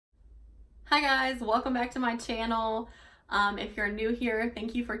Hi guys, welcome back to my channel. If you're new here,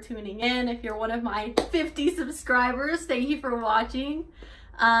 thank you for tuning in. If you're one of my 50 subscribers, thank you for watching.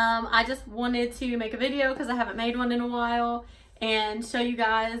 I just wanted to make a video because I haven't made one in a while and show you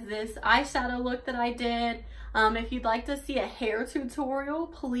guys this eyeshadow look that I did. If you'd like to see a hair tutorial,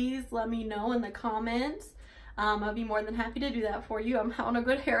 please let me know in the comments. I'll be more than happy to do that for you. I'm having a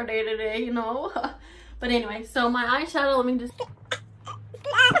good hair day today, you know. But anyway, so my eyeshadow, let me just...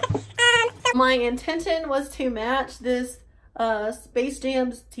 My intention was to match this Space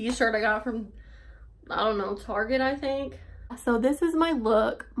Jam's t-shirt I got from, I don't know, Target, I think. So this is my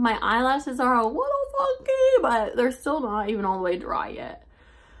look. My eyelashes are a little funky, but they're still not even all the way dry yet.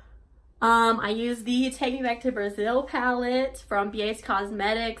 I use the Take Me Back to Brazil palette from BH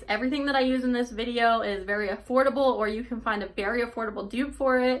Cosmetics. Everything that I use in this video is very affordable, or you can find a very affordable dupe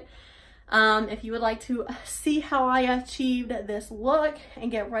for it. If you would like to see how I achieved this look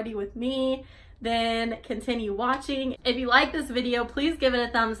and get ready with me, then continue watching. If you like this video, please give it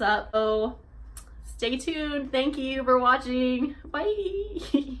a thumbs up. So stay tuned. Thank you for watching.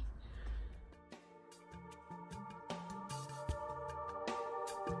 Bye.